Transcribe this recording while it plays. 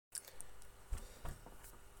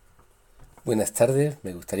Buenas tardes,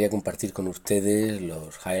 me gustaría compartir con ustedes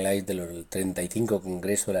los highlights del 35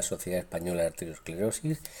 Congreso de la Sociedad Española de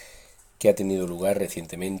Arteriosclerosis que ha tenido lugar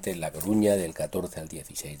recientemente en La Coruña del 14 al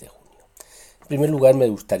 16 de junio. En primer lugar, me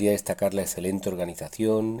gustaría destacar la excelente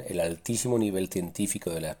organización, el altísimo nivel científico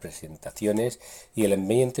de las presentaciones y el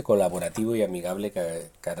ambiente colaborativo y amigable que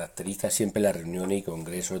caracteriza siempre las reuniones y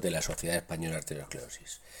congresos de la Sociedad Española de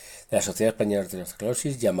Arteriosclerosis. De la Sociedad Española de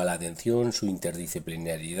Arteriosclerosis llama la atención su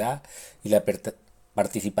interdisciplinariedad y la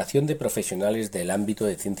participación de profesionales del ámbito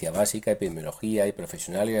de ciencia básica, epidemiología y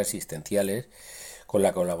profesionales asistenciales, con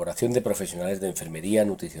la colaboración de profesionales de enfermería,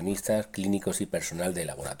 nutricionistas, clínicos y personal de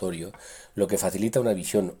laboratorio, lo que facilita una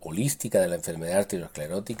visión holística de la enfermedad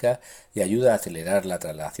arteriosclerótica y ayuda a acelerar la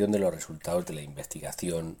traslación de los resultados de la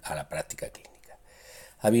investigación a la práctica clínica.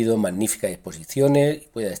 Ha habido magníficas exposiciones,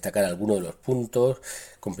 voy a destacar algunos de los puntos,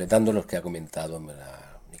 completando los que ha comentado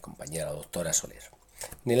mi compañera doctora Soler.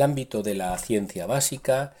 En el ámbito de la ciencia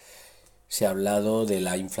básica, se ha hablado de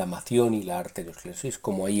la inflamación y la arteriosclerosis,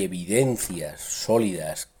 como hay evidencias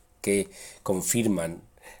sólidas que confirman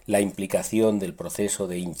la implicación del proceso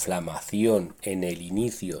de inflamación en el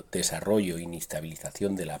inicio, desarrollo e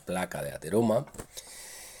inestabilización de la placa de ateroma.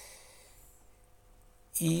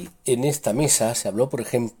 Y en esta mesa se habló, por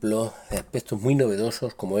ejemplo, de aspectos muy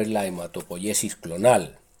novedosos como es la hematopoiesis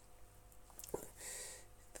clonal,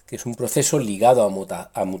 que es un proceso ligado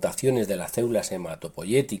a mutaciones de las células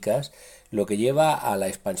hematopoyéticas, lo que lleva a la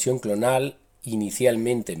expansión clonal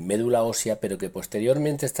inicialmente en médula ósea, pero que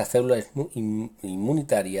posteriormente estas células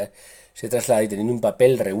inmunitarias se trasladan teniendo un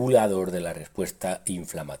papel regulador de la respuesta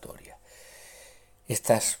inflamatoria.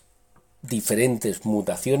 Estas diferentes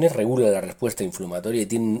mutaciones regulan la respuesta inflamatoria y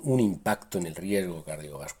tienen un impacto en el riesgo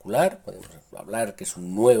cardiovascular. Podemos hablar que es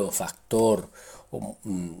un nuevo factor o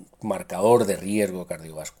un marcador de riesgo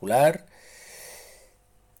cardiovascular.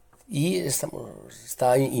 Y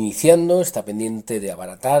está iniciando, está pendiente de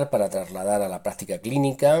abaratar para trasladar a la práctica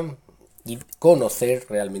clínica y conocer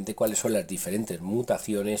realmente cuáles son las diferentes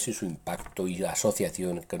mutaciones y su impacto y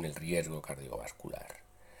asociación con el riesgo cardiovascular.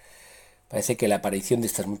 Parece que la aparición de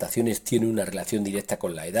estas mutaciones tiene una relación directa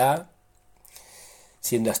con la edad,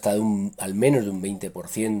 siendo hasta al menos de un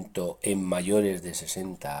 20% en mayores de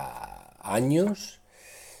 60 años,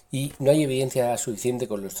 y no hay evidencia suficiente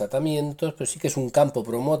con los tratamientos, pero sí que es un campo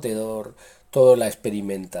prometedor toda la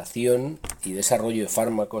experimentación y desarrollo de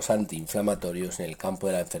fármacos antiinflamatorios en el campo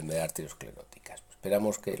de la enfermedad arteriosclerótica.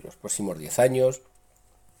 Esperamos que en los próximos 10 años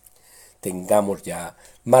tengamos ya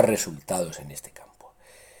más resultados en este campo.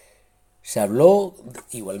 Se habló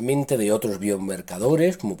igualmente de otros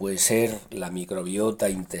biomarcadores, como puede ser la microbiota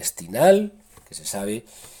intestinal, que se sabe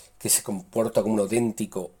que se comporta como un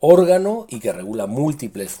auténtico órgano y que regula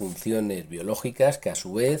múltiples funciones biológicas que a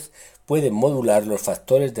su vez pueden modular los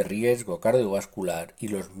factores de riesgo cardiovascular y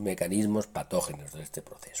los mecanismos patógenos de este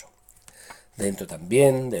proceso. Dentro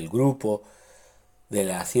también del grupo de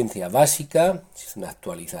la ciencia básica, es una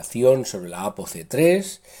actualización sobre la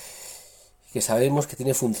ApoC3, que sabemos que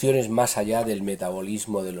tiene funciones más allá del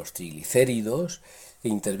metabolismo de los triglicéridos, que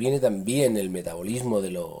interviene también en el metabolismo de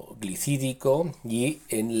lo glicídico y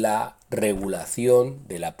en la regulación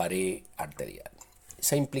de la pared arterial.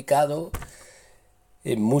 Se ha implicado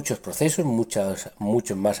en muchos procesos,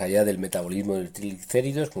 muchos más allá del metabolismo de los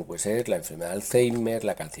triglicéridos, como puede ser la enfermedad de Alzheimer,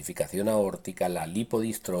 la calcificación aórtica, la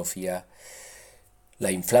lipodistrofia,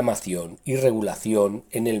 la inflamación y regulación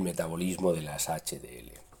en el metabolismo de las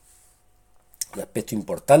HDL. Un aspecto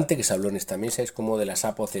importante que se habló en esta mesa es cómo de las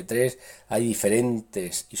ApoC3 hay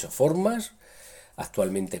diferentes isoformas.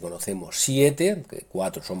 Actualmente conocemos 7, aunque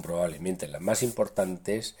 4 son probablemente las más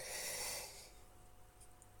importantes,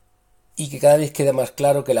 y que cada vez queda más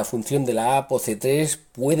claro que la función de la ApoC3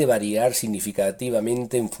 puede variar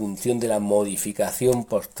significativamente en función de la modificación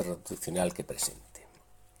posttranscripcional que presente.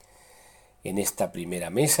 En esta primera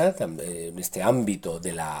mesa, en este ámbito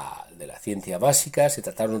de la ciencia básica, se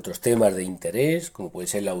trataron otros temas de interés, como puede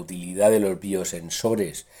ser la utilidad de los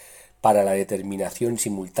biosensores para la determinación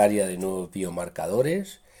simultánea de nuevos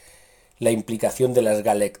biomarcadores, la implicación de las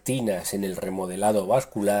galectinas en el remodelado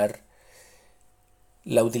vascular,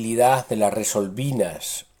 la utilidad de las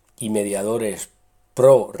resolvinas y mediadores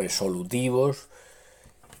pro-resolutivos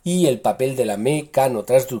y el papel de la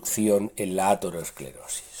mecanotransducción en la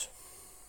aterosclerosis.